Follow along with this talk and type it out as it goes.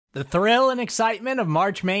The thrill and excitement of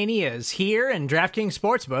March Mania is here, and DraftKings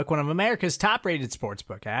Sportsbook, one of America's top-rated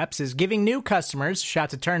sportsbook apps, is giving new customers a shot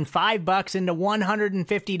to turn $5 into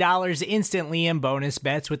 $150 instantly in bonus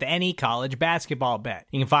bets with any college basketball bet.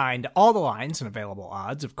 You can find all the lines and available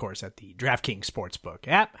odds, of course, at the DraftKings Sportsbook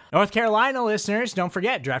app. North Carolina listeners, don't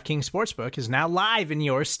forget, DraftKings Sportsbook is now live in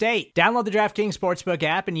your state. Download the DraftKings Sportsbook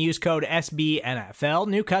app and use code SBNFL.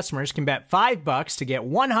 New customers can bet $5 to get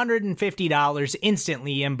 $150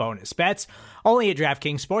 instantly in bonus bets, only at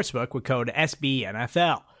DraftKings Sportsbook with code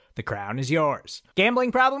SBNFL. The crown is yours.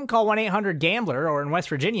 Gambling problem? Call 1-800-GAMBLER, or in West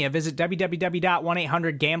Virginia, visit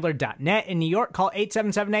www.1800gambler.net. In New York, call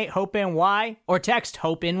 877-8-HOPE-NY or text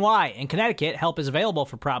HOPE-NY. In Connecticut, help is available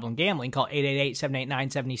for problem gambling. Call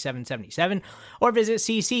 888-789-7777 or visit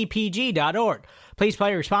ccpg.org. Please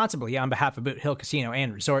play responsibly on behalf of Boot Hill Casino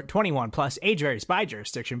and Resort. 21 plus, age varies by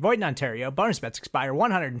jurisdiction. Void in Ontario. Bonus bets expire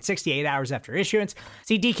 168 hours after issuance.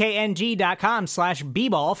 See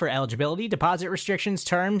dkng.com/bball for eligibility, deposit restrictions,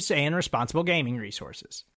 terms, and responsible gaming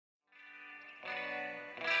resources.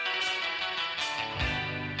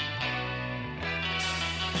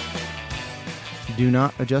 Do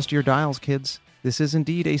not adjust your dials, kids. This is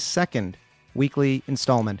indeed a second weekly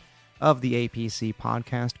installment of the APC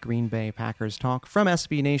podcast, Green Bay Packers Talk, from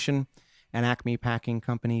SB Nation and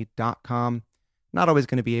AcmePackingCompany.com. Not always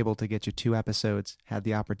going to be able to get you 2 episodes. Had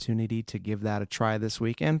the opportunity to give that a try this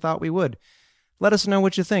week and thought we would. Let us know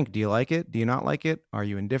what you think. Do you like it? Do you not like it? Are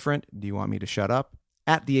you indifferent? Do you want me to shut up?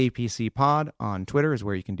 At the APC Pod on Twitter is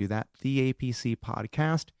where you can do that. The APC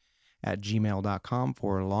Podcast at gmail.com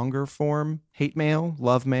for longer form hate mail,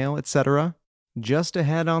 love mail, etc. Just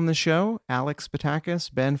ahead on the show, Alex Batakis,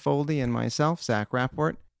 Ben Foldy, and myself, Zach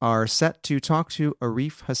Rapport, are set to talk to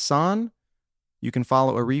Arif Hasan. You can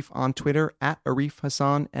follow Arif on Twitter at Arif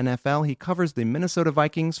Hasan NFL. He covers the Minnesota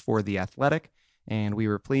Vikings for The Athletic, and we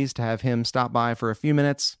were pleased to have him stop by for a few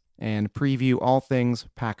minutes and preview all things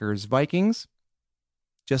Packers-Vikings.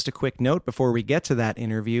 Just a quick note before we get to that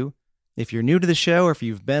interview. If you're new to the show or if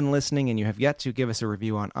you've been listening and you have yet to give us a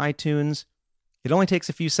review on iTunes, it only takes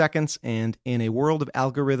a few seconds, and in a world of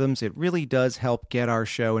algorithms, it really does help get our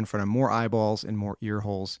show in front of more eyeballs and more ear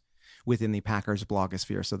holes within the Packers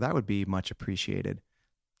blogosphere, so that would be much appreciated.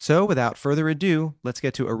 So, without further ado, let's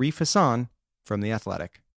get to Arif Hasan from The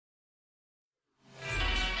Athletic.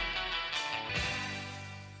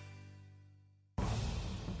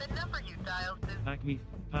 The number you dialed is Acme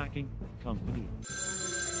Packing Company.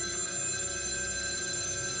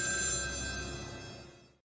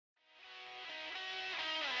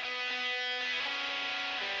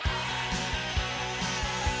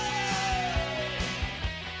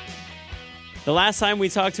 The last time we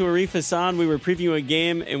talked to Arif Hasan, we were previewing a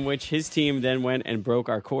game in which his team then went and broke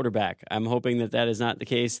our quarterback. I'm hoping that that is not the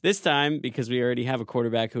case this time because we already have a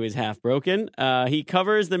quarterback who is half broken. He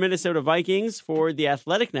covers the Minnesota Vikings for The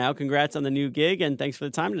Athletic now. Congrats on the new gig, and thanks for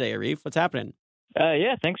the time today, Arif. What's happening?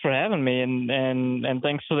 Yeah, thanks for having me, and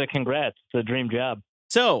thanks for the congrats. It's a dream job.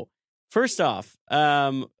 So, first off,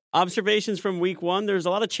 observations from week 1. There's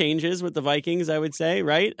a lot of changes with the Vikings, I would say,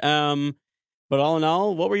 right? But all in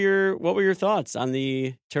all, what were your thoughts on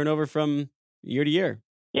the turnover from year to year?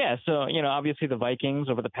 Yeah, so, obviously the Vikings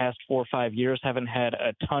over the past 4 or 5 years haven't had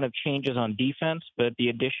a ton of changes on defense, but the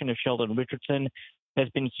addition of Sheldon Richardson has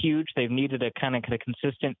been huge. They've needed a kind of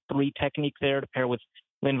consistent 3 technique there to pair with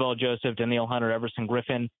Linval Joseph, Danielle Hunter, Everson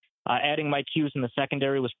Griffin. Adding Mike Hughes in the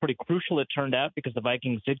secondary was pretty crucial, it turned out, because the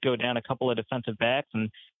Vikings did go down a couple of defensive backs. And,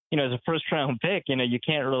 as a first-round pick, you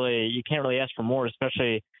can't really ask for more,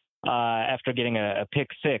 especially after getting a pick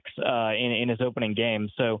 6 in his opening game.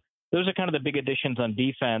 So those are kind of the big additions on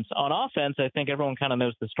defense. On offense, I think everyone kind of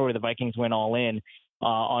knows the story. The Vikings went all in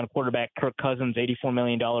on quarterback Kirk Cousins, $84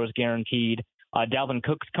 million guaranteed. Dalvin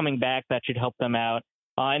Cook's coming back. That should help them out.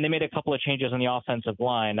 And they made a couple of changes on the offensive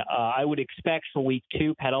line. I would expect for week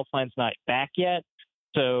 2, Pat Elflein's not back yet.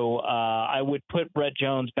 So I would put Brett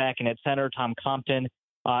Jones back in at center, Tom Compton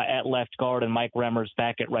at left guard, and Mike Remmers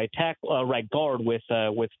back at right guard with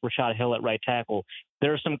Rashad Hill at right tackle.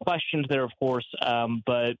 There are some questions there, of course,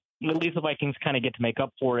 but at least the Vikings kind of get to make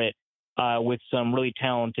up for it with some really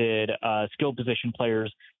talented skill position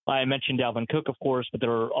players. I mentioned Dalvin Cook, of course, but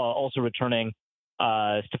they're also returning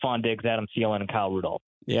Stephon Diggs, Adam Thielen, and Kyle Rudolph.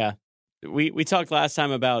 Yeah, we talked last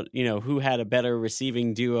time about who had a better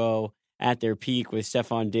receiving duo at their peak with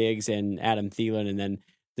Stephon Diggs and Adam Thielen, and then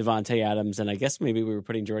Devontae Adams, and I guess maybe we were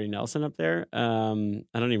putting Jordy Nelson up there. I don't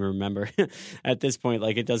even remember at this point.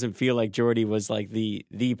 Like, it doesn't feel like Jordy was like the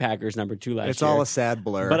Packers number 2 last year. It's all a sad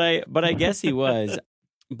blur. But I guess he was.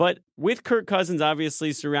 But with Kirk Cousins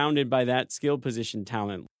obviously surrounded by that skill position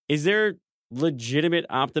talent, is there legitimate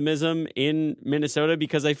optimism in Minnesota?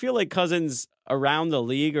 Because I feel like Cousins around the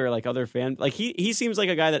league or like other fans, like he seems like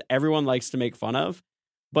a guy that everyone likes to make fun of.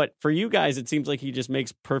 But for you guys, it seems like he just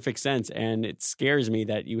makes perfect sense. And it scares me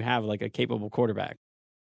that you have like a capable quarterback.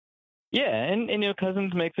 Yeah, and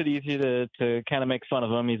Cousins makes it easy to kind of make fun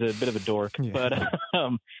of him. He's a bit of a dork, but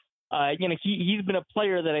he's been a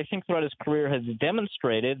player that I think throughout his career has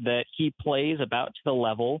demonstrated that he plays about to the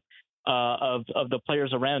level of the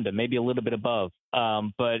players around him, maybe a little bit above.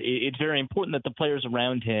 But it's very important that the players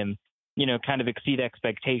around him, kind of exceed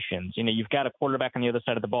expectations. You've got a quarterback on the other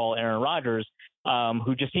side of the ball, Aaron Rodgers,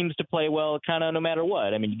 who just seems to play well kind of no matter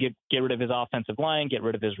what. I mean, get rid of his offensive line, get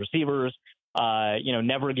rid of his receivers,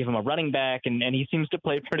 never give him a running back, and he seems to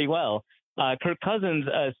play pretty well. Kirk Cousins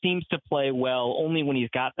seems to play well only when he's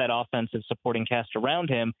got that offensive supporting cast around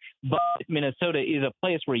him. But Minnesota is a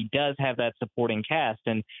place where he does have that supporting cast.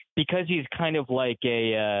 And because he's kind of like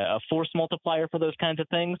a force multiplier for those kinds of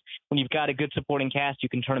things, when you've got a good supporting cast, you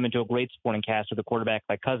can turn him into a great supporting cast with a quarterback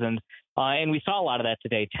like Cousins. And we saw a lot of that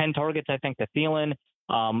today. 10 targets, I think, to Thielen.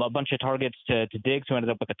 A bunch of targets to Diggs, who ended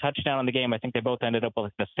up with a touchdown in the game. I think they both ended up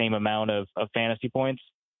with the same amount of fantasy points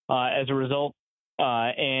as a result.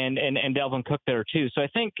 And Dalvin Cook there too. So I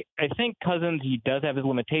think Cousins, he does have his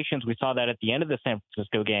limitations. We saw that at the end of the San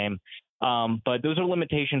Francisco game. But those are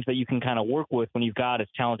limitations that you can kind of work with when you've got as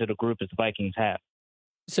talented a group as the Vikings have.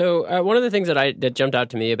 So one of the things that jumped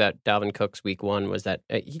out to me about Dalvin Cook's week one was that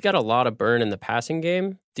he got a lot of burn in the passing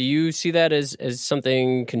game. Do you see that as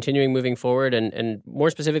something continuing moving forward? And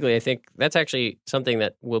more specifically, I think that's actually something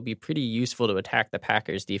that will be pretty useful to attack the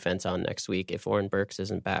Packers defense on next week if Oren Burks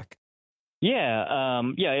isn't back. Yeah,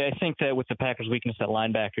 I think that with the Packers' weakness at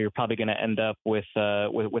linebacker, you're probably going to end up with a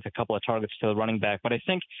couple of targets to the running back. But I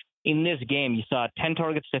think in this game, you saw 10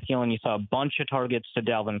 targets to Thielen, you saw a bunch of targets to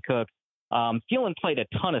Dalvin Cook. Thielen played a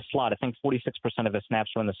ton of slot. I think 46% of his snaps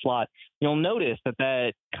were in the slot. You'll notice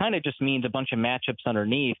that kind of just means a bunch of matchups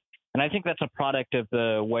underneath. And I think that's a product of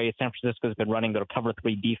the way San Francisco's been running their cover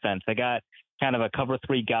 3 defense. They got kind of a cover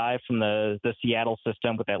 3 guy from the Seattle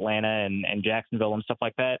system with Atlanta and Jacksonville and stuff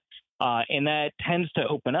like that. And that tends to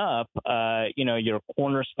open up, your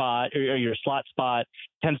corner spot or your slot spot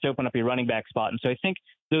tends to open up your running back spot. And so I think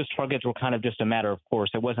those targets were kind of just a matter of course.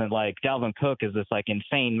 It wasn't like Dalvin Cook is this like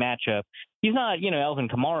insane matchup. He's not, Alvin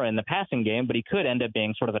Kamara in the passing game, but he could end up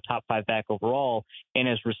being sort of a top 5 back overall. And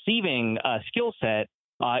his receiving skill set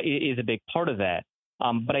is a big part of that.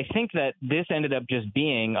 But I think that this ended up just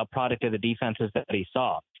being a product of the defenses that he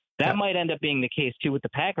saw. That might end up being the case, too, with the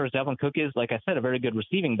Packers. Dalvin Cook is, like I said, a very good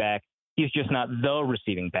receiving back. He's just not the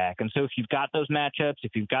receiving back. And so if you've got those matchups,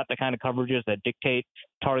 if you've got the kind of coverages that dictate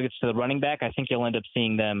targets to the running back, I think you'll end up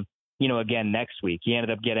seeing them, again next week. He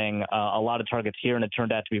ended up getting a lot of targets here, and it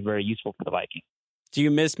turned out to be very useful for the Vikings. Do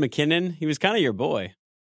you miss McKinnon? He was kind of your boy.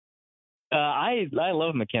 I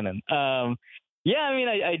love McKinnon. Yeah, I mean,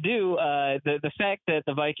 I do. The fact that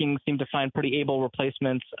the Vikings seem to find pretty able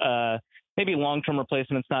replacements, maybe long-term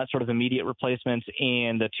replacements, not sort of immediate replacements,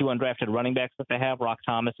 and the 2 undrafted running backs that they have, Rock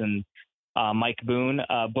Thomas and Mike Boone,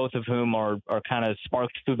 both of whom are kind of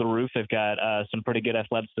sparked through the roof. They've got some pretty good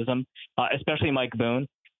athleticism, especially Mike Boone.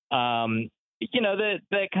 That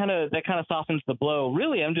kind of softens the blow.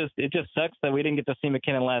 Really, it just sucks that we didn't get to see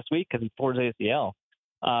McKinnon last week because he tore his ACL.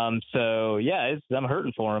 So yeah, I'm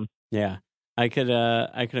hurting for him. Yeah. I could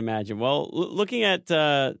imagine. Well, looking at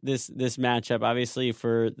this matchup, obviously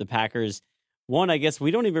for the Packers, one, I guess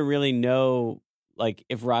we don't even really know like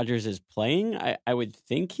if Rodgers is playing. I would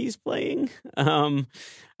think he's playing, but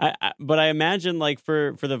I imagine like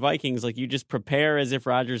for the Vikings, like you just prepare as if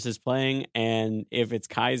Rodgers is playing, and if it's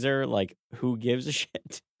Kaiser, like who gives a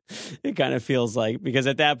shit? It kind of feels like, because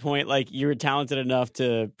at that point, like you're talented enough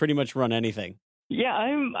to pretty much run anything. Yeah,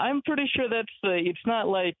 I'm pretty sure it's not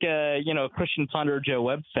like Christian Ponder or Joe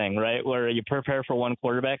Webb thing, right? Where you prepare for one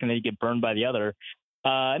quarterback and then you get burned by the other.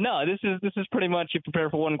 No, this is pretty much you prepare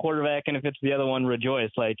for one quarterback, and if it's the other one,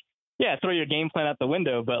 rejoice. Like, yeah, throw your game plan out the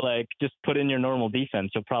window, but like just put in your normal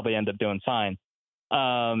defense. You'll probably end up doing fine.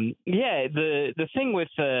 The thing with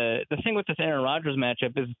this Aaron Rodgers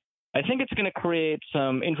matchup is I think it's going to create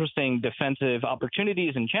some interesting defensive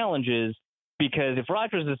opportunities and challenges. Because if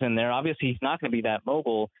Rodgers is in there, obviously he's not going to be that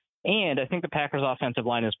mobile. And I think the Packers' offensive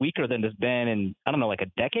line is weaker than it's been in, I don't know, like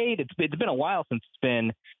a decade. It's been a while since it's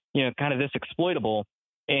been, kind of this exploitable.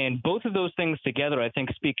 And both of those things together, I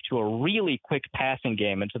think, speak to a really quick passing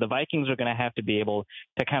game. And so the Vikings are going to have to be able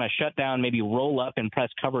to kind of shut down, maybe roll up and press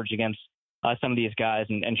coverage against some of these guys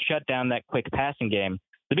and shut down that quick passing game.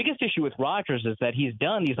 The biggest issue with Rodgers is that he's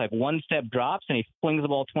done these like one-step drops and he flings the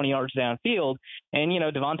ball 20 yards downfield. And,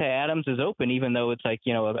 Devontae Adams is open, even though it's like,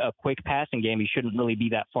 a quick passing game. He shouldn't really be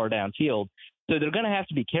that far downfield. So they're going to have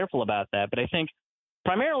to be careful about that. But I think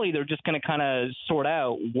primarily they're just going to kind of sort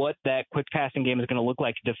out what that quick passing game is going to look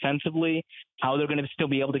like defensively, how they're going to still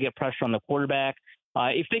be able to get pressure on the quarterback.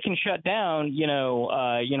 If they can shut down,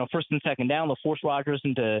 first and second down, they'll force Rodgers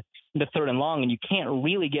into third and long, and you can't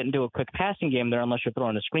really get into a quick passing game there unless you're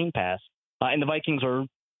throwing a screen pass. And the Vikings are,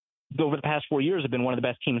 over the past 4 years, have been one of the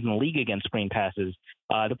best teams in the league against screen passes.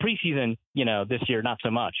 The preseason, this year, not so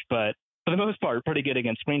much, but for the most part, pretty good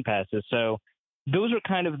against screen passes. So those are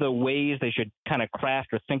kind of the ways they should kind of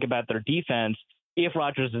craft or think about their defense if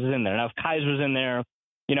Rodgers is in there. Now, if Kaiser's in there,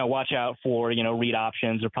 watch out for, read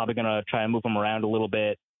options. They're probably going to try and move them around a little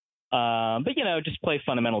bit. But, just play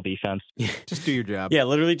fundamental defense. Just do your job. Yeah,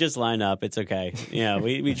 literally just line up. It's okay.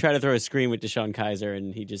 We try to throw a screen with Deshaun Kaiser,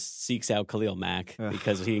 and he just seeks out Khalil Mack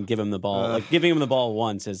because he can give him the ball. Like, giving him the ball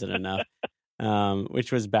once isn't enough,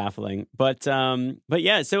 which was baffling. But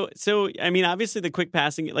yeah, so I mean, obviously the quick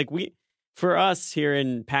passing, like for us here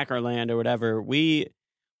in Packerland or whatever, we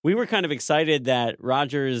were kind of excited that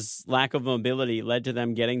Rodgers' lack of mobility led to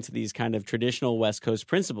them getting to these kind of traditional West Coast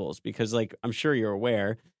principles because, like, I'm sure you're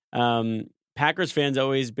aware, Packers fans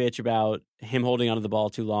always bitch about him holding onto the ball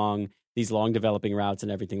too long, these long developing routes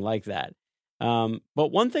and everything like that.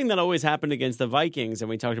 But one thing that always happened against the Vikings, and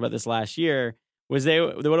we talked about this last year, was they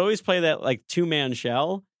would always play that, like, two-man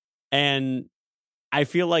shell, and I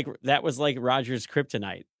feel like that was, like, Rodgers'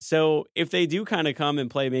 kryptonite. So if they do kind of come and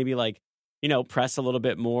play maybe, like, press a little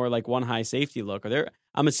bit more, like one high safety look.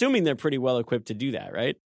 I'm assuming they're pretty well equipped to do that,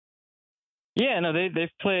 right? Yeah, no, they've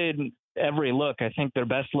played every look. I think their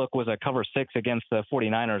best look was a cover 6 against the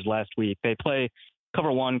 49ers last week. They play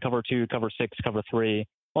cover 1, cover 2, cover 6, cover 3.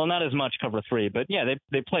 Well, not as much cover 3, but yeah,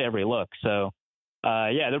 they play every look. So,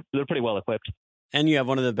 yeah, they're pretty well equipped. And you have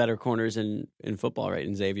one of the better corners in football, right,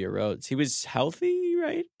 in Xavier Rhodes. He was healthy,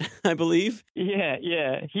 right? I believe. Yeah.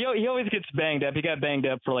 He always gets banged up. He got banged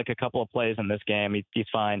up for like a couple of plays in this game. He's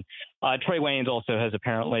fine. Trey Waynes also has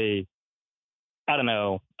apparently, I don't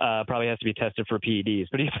know, probably has to be tested for PEDs,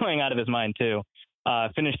 but he's playing out of his mind too.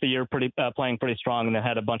 Finished the year playing pretty strong, and then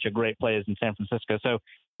had a bunch of great plays in San Francisco. So,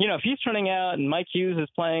 if he's turning out and Mike Hughes is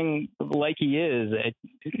playing like he is,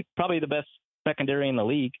 it's probably the best secondary in the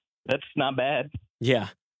league. That's not bad. Yeah,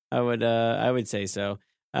 I would say so.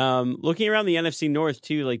 Looking around the NFC North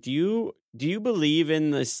too, like, do you believe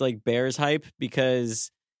in this like Bears hype?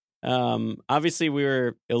 Because obviously we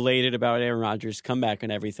were elated about Aaron Rodgers' comeback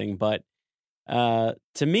and everything, but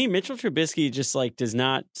to me, Mitchell Trubisky just like does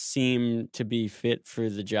not seem to be fit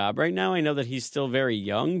for the job right now. I know that he's still very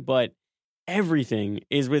young, but everything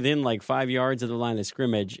is within like 5 yards of the line of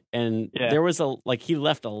scrimmage, and there was he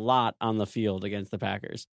left a lot on the field against the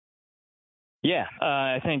Packers. Yeah,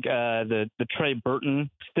 I think the Trey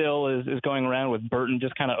Burton still is going around with Burton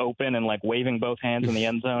just kind of open and like waving both hands in the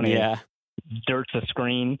end zone. Yeah, dirts a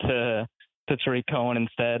screen to Tariq Cohen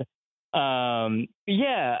instead. I've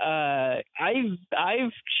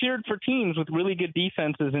cheered for teams with really good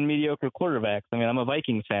defenses and mediocre quarterbacks. I mean, I'm a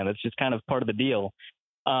Vikings fan. That's just kind of part of the deal.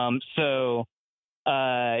 They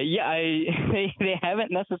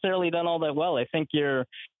haven't necessarily done all that well. I think your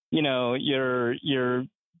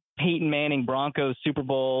Peyton Manning Broncos Super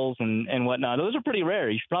Bowls and whatnot, those are pretty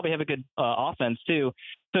rare. You should probably have a good offense too.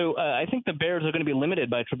 So I think the Bears are going to be limited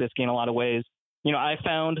by Trubisky in a lot of ways. I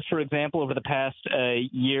found, for example, over the past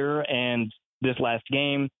year and this last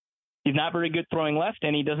game, he's not very good throwing left,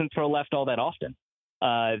 and he doesn't throw left all that often.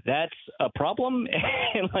 That's a problem,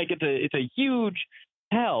 and it's a huge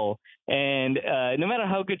tell. And no matter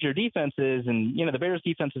how good your defense is, and the Bears'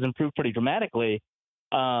 defense has improved pretty dramatically,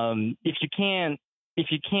 if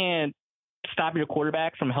you can't stop your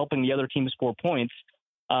quarterback from helping the other team score points,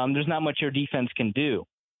 there's not much your defense can do.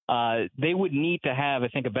 They would need to have, I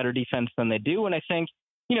think, a better defense than they do. And I think,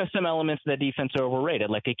 some elements of that defense are overrated.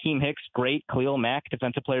 Like Akeem Hicks, great. Khalil Mack,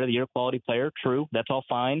 Defensive Player of the Year, quality player. True. That's all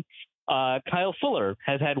fine. Kyle Fuller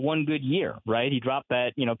has had one good year, right? He dropped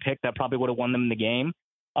that, pick that probably would have won them the game.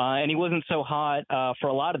 And he wasn't so hot for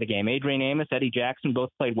a lot of the game. Adrian Amos, Eddie Jackson both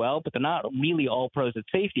played well, but they're not really all pros at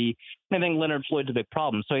safety. And I think Leonard Floyd's a big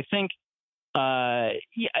problem. So I think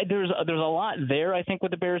there's a lot there, I think,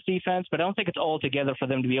 with the Bears defense, but I don't think it's all together for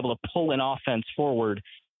them to be able to pull an offense forward.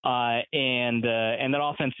 And that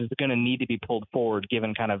offense is going to need to be pulled forward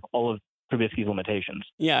given kind of all of Trubisky's limitations.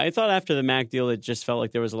 Yeah, I thought after the Mac deal, it just felt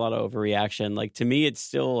like there was a lot of overreaction. Like, to me, it's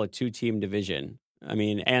still a 2-team division. I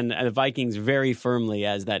mean, and the Vikings very firmly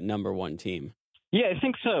as that number one team. Yeah, I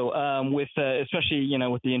think so. With especially,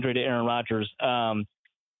 with the injury to Aaron Rodgers.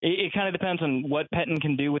 it kind of depends on what Pettin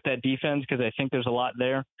can do with that defense, because I think there's a lot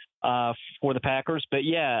there for the Packers. But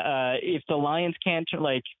yeah, if the Lions can't,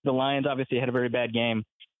 like the Lions obviously had a very bad game.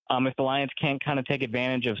 If the Lions can't kind of take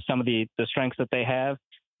advantage of some of the strengths that they have,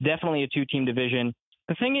 definitely a two-team division.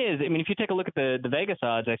 The thing is, I mean, if you take a look at the Vegas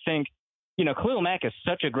odds, I think, Khalil Mack is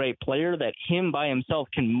such a great player that him by himself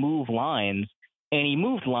can move lines, and he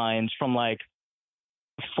moved lines from like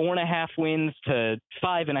 4.5 wins to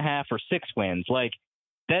 5.5 or 6 wins. Like,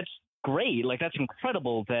 that's great. Like, that's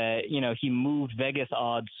incredible that, he moved Vegas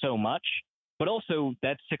odds so much, but also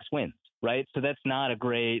that's 6 wins, right? So that's not a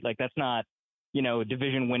great, like, that's not, a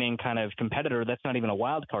division winning kind of competitor. That's not even a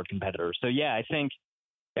wild card competitor. So yeah, I think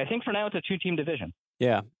for now it's a 2-team division.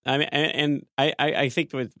 Yeah, I mean, and I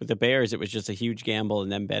think with the Bears, it was just a huge gamble,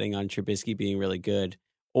 and them betting on Trubisky being really good,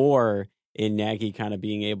 or in Nagy kind of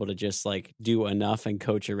being able to just like do enough and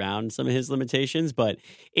coach around some of his limitations. But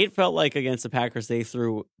it felt like against the Packers, they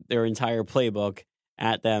threw their entire playbook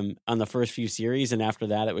at them on the first few series, and after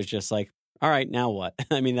that, it was just like, all right, now what?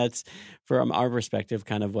 I mean, that's from our perspective,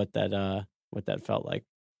 kind of what that felt like.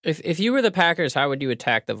 If you were the Packers, how would you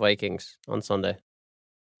attack the Vikings on Sunday?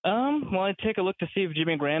 Well, I'd take a look to see if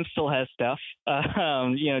Jimmy Graham still has stuff.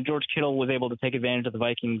 George Kittle was able to take advantage of the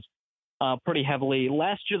Vikings pretty heavily.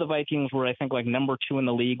 Last year, the Vikings were, I think, like number 2 in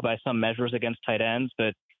the league by some measures against tight ends.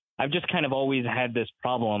 But I've just kind of always had this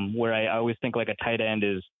problem where I always think like a tight end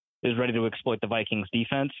is ready to exploit the Vikings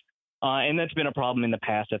defense. And that's been a problem in the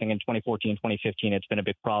past. I think in 2014, 2015, it's been a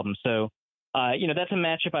big problem. So, that's a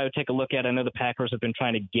matchup I would take a look at. I know the Packers have been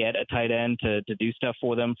trying to get a tight end to do stuff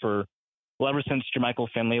for them ever since Jermichael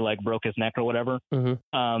Finley broke his neck or whatever.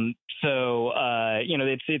 Mm-hmm.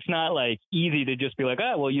 It's not like easy to just be like,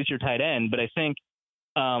 oh, well, use your tight end. But I think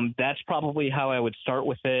that's probably how I would start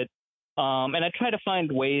with it. And I try to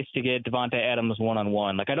find ways to get Devontae Adams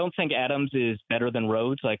one-on-one. Like, I don't think Adams is better than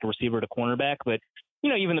Rhodes, like a receiver to cornerback, but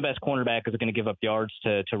even the best cornerback is going to give up yards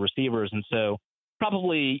to receivers. And so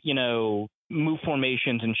probably, move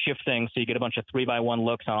formations and shift things so you get a bunch of 3-by-1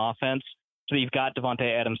 looks on offense. So you've got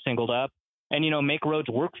Devontae Adams singled up. And, make Rhodes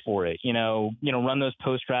work for it, run those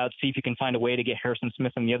post routes, see if you can find a way to get Harrison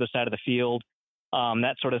Smith on the other side of the field,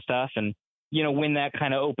 that sort of stuff. And, when that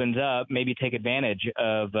kind of opens up, maybe take advantage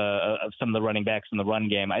of some of the running backs in the run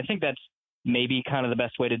game. I think that's maybe kind of the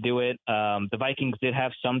best way to do it. The Vikings did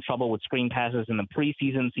have some trouble with screen passes in the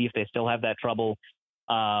preseason, see if they still have that trouble.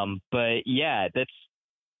 But yeah,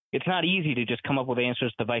 it's not easy to just come up with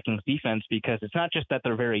answers to the Vikings defense, because it's not just that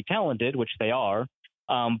they're very talented, which they are,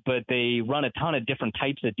 but they run a ton of different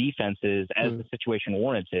types of defenses as the situation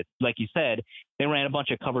warrants it. Like you said, they ran a bunch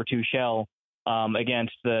of cover 2 shell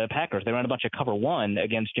against the Packers. They ran a bunch of cover 1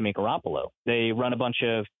 against Jimmy Garoppolo. They run a bunch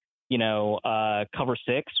of, cover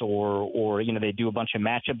 6 or they do a bunch of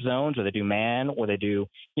matchup zones, or they do man, or they do,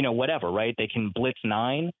 whatever, right? They can blitz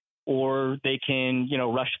 9, or they can,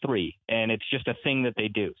 rush 3. And it's just a thing that they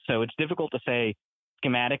do. So it's difficult to say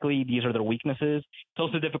schematically, these are their weaknesses. It's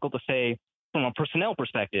also difficult to say, from a personnel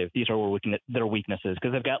perspective, these are their weaknesses,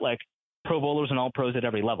 because they've got Pro Bowlers and All Pros at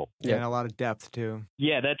every level. Yeah, and a lot of depth too.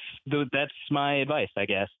 Yeah, that's my advice, I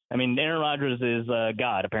guess. I mean, Aaron Rodgers is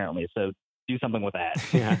God apparently, so do something with that.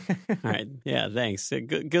 Yeah. All right. Yeah. Thanks.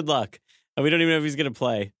 Good luck. We don't even know if he's going to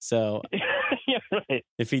play, so yeah, right.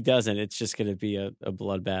 If he doesn't, it's just going to be a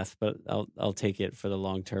bloodbath. But I'll take it for the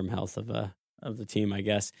long-term health of the team, I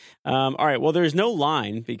guess. All right. Well, there's no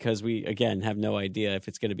line because we, again, have no idea if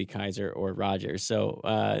it's going to be Kaiser or Rodgers. So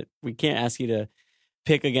we can't ask you to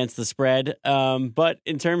pick against the spread. But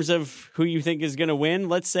in terms of who you think is going to win,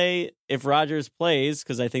 let's say if Rodgers plays,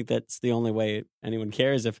 because I think that's the only way anyone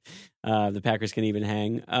cares if the Packers can even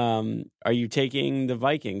hang. Are you taking the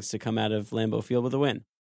Vikings to come out of Lambeau Field with a win?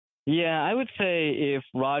 Yeah, I would say if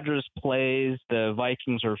Rodgers plays, the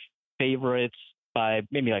Vikings are favorites by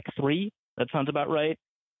maybe 3. That sounds about right.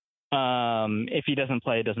 If he doesn't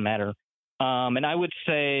play, it doesn't matter. And I would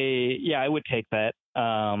say, I would take that.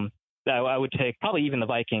 I would take probably even the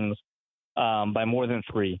Vikings by more than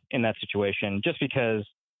 3 in that situation, just because,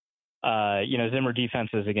 Zimmer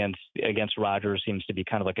defenses against Rodgers seems to be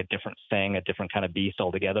kind of like a different thing, a different kind of beast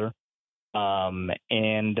altogether. I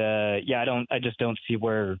just don't see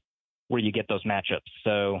where you get those matchups.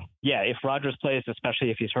 So yeah, if Rodgers plays,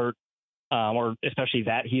 especially if he's hurt, or especially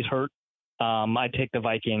that he's hurt, I'd take the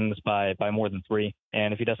Vikings by more than 3.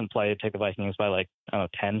 And if he doesn't play, I'd take the Vikings by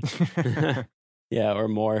 10. Yeah, or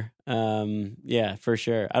more. Yeah, for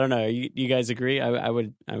sure. I don't know. You guys agree? I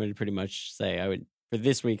would pretty much say I would for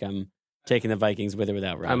this week. I'm taking the Vikings with or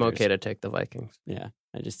without Rodgers. I'm okay to take the Vikings. Yeah,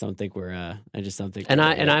 I just don't think we're.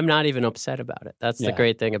 I'm not even upset about it. That's the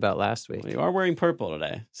great thing about last week. We are wearing purple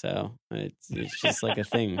today, so it's just like a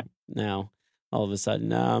thing now. All of a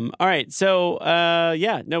sudden. All right, so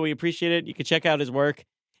we appreciate it. You can check out his work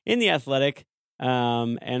in The Athletic,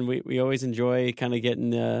 and we always enjoy kind of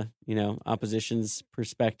getting the opposition's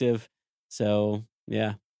perspective. So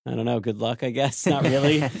yeah. I don't know. Good luck, I guess. Not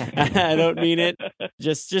really. I don't mean it.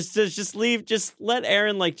 Just leave. Just let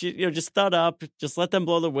Aaron, just thud up. Just let them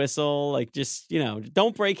blow the whistle.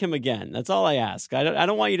 Don't break him again. That's all I ask. I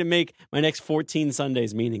don't want you to make my next 14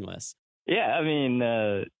 Sundays meaningless. Yeah, I mean,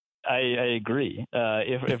 I agree.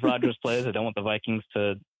 If Rodgers plays, I don't want the Vikings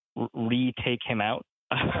to retake him out.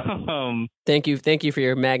 Thank you for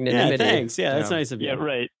your magnanimity. Yeah, thanks. Yeah, that's nice of you. Yeah,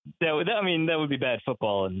 right. That would be bad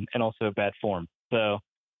football and also bad form. So.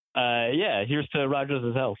 Here's to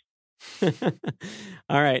Rodgers' health.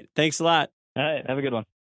 All right. Thanks a lot. All right. Have a good one.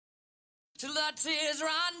 Till the tears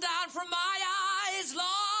run down from my eyes,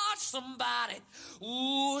 Lord, somebody,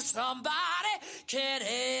 ooh, somebody, can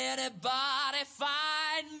anybody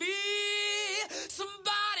find me?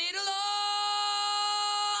 Somebody to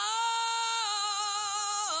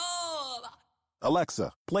love.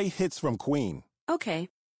 Alexa, play hits from Queen. Okay.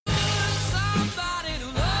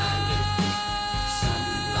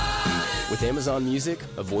 With Amazon Music,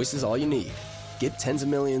 a voice is all you need. Get tens of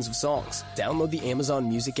millions of songs. Download the Amazon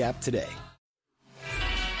Music app today.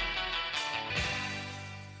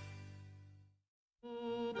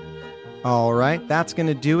 All right, that's going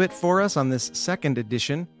to do it for us on this second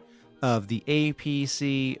edition of the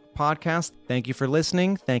APC podcast. Thank you for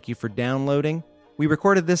listening. Thank you for downloading. We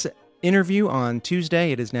recorded this interview on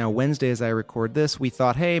Tuesday. It is now Wednesday as I record this. We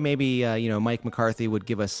thought, hey, maybe Mike McCarthy would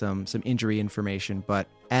give us some injury information, but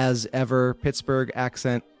as ever, Pittsburgh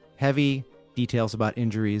accent heavy, details about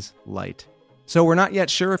injuries light. So we're not yet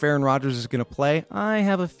sure if Aaron Rodgers is going to play. I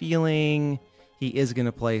have a feeling he is going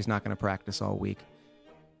to play. He's not going to practice all week.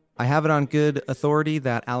 I have it on good authority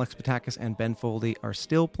that Alex Patakis and Ben Foldy are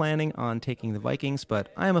still planning on taking the Vikings, but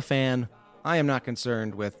I am a fan. I am not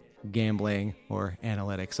concerned with gambling or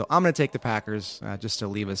analytics. So I'm going to take the Packers just to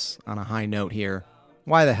leave us on a high note here.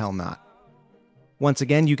 Why the hell not? Once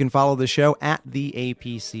again, you can follow the show at the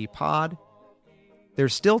APC Pod.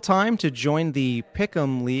 There's still time to join the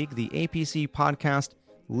Pick'em League, the APC Podcast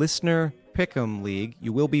Listener Pick'em League.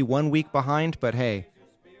 You will be 1 week behind, but hey,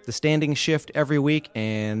 the standings shift every week,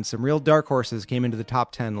 and some real dark horses came into the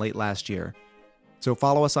top 10 late last year. So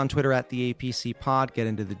follow us on Twitter at the APC Pod. Get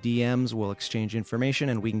into the DMs. We'll exchange information,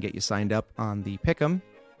 and we can get you signed up on the Pick'em.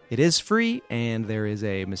 It is free, and there is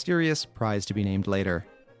a mysterious prize to be named later.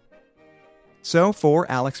 So for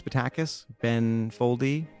Alex Patakis, Ben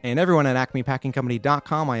Foldy, and everyone at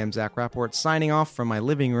AcmePackingCompany.com, I am Zach Rapport signing off from my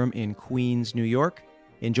living room in Queens, New York.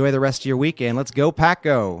 Enjoy the rest of your week, and let's go Pack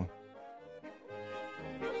Go!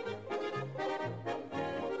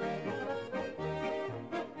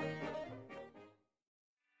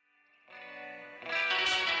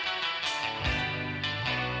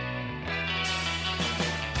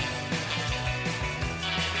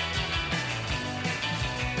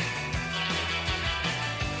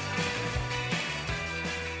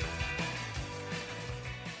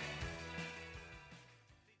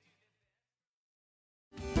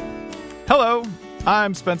 Hello,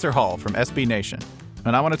 I'm Spencer Hall from SB Nation,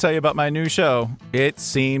 and I want to tell you about my new show, It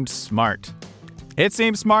Seemed Smart. It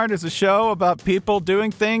Seemed Smart is a show about people doing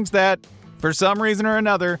things that, for some reason or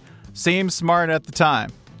another, seem smart at the time.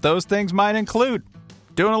 Those things might include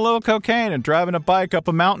doing a little cocaine and driving a bike up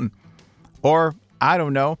a mountain. Or, I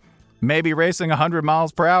don't know, maybe racing 100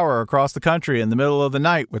 miles per hour across the country in the middle of the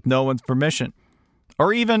night with no one's permission.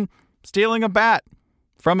 Or even stealing a bat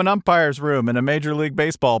from an umpire's room in a Major League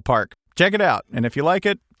Baseball park. Check it out, and if you like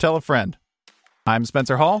it, tell a friend. I'm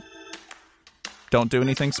Spencer Hall. Don't do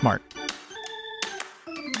anything smart.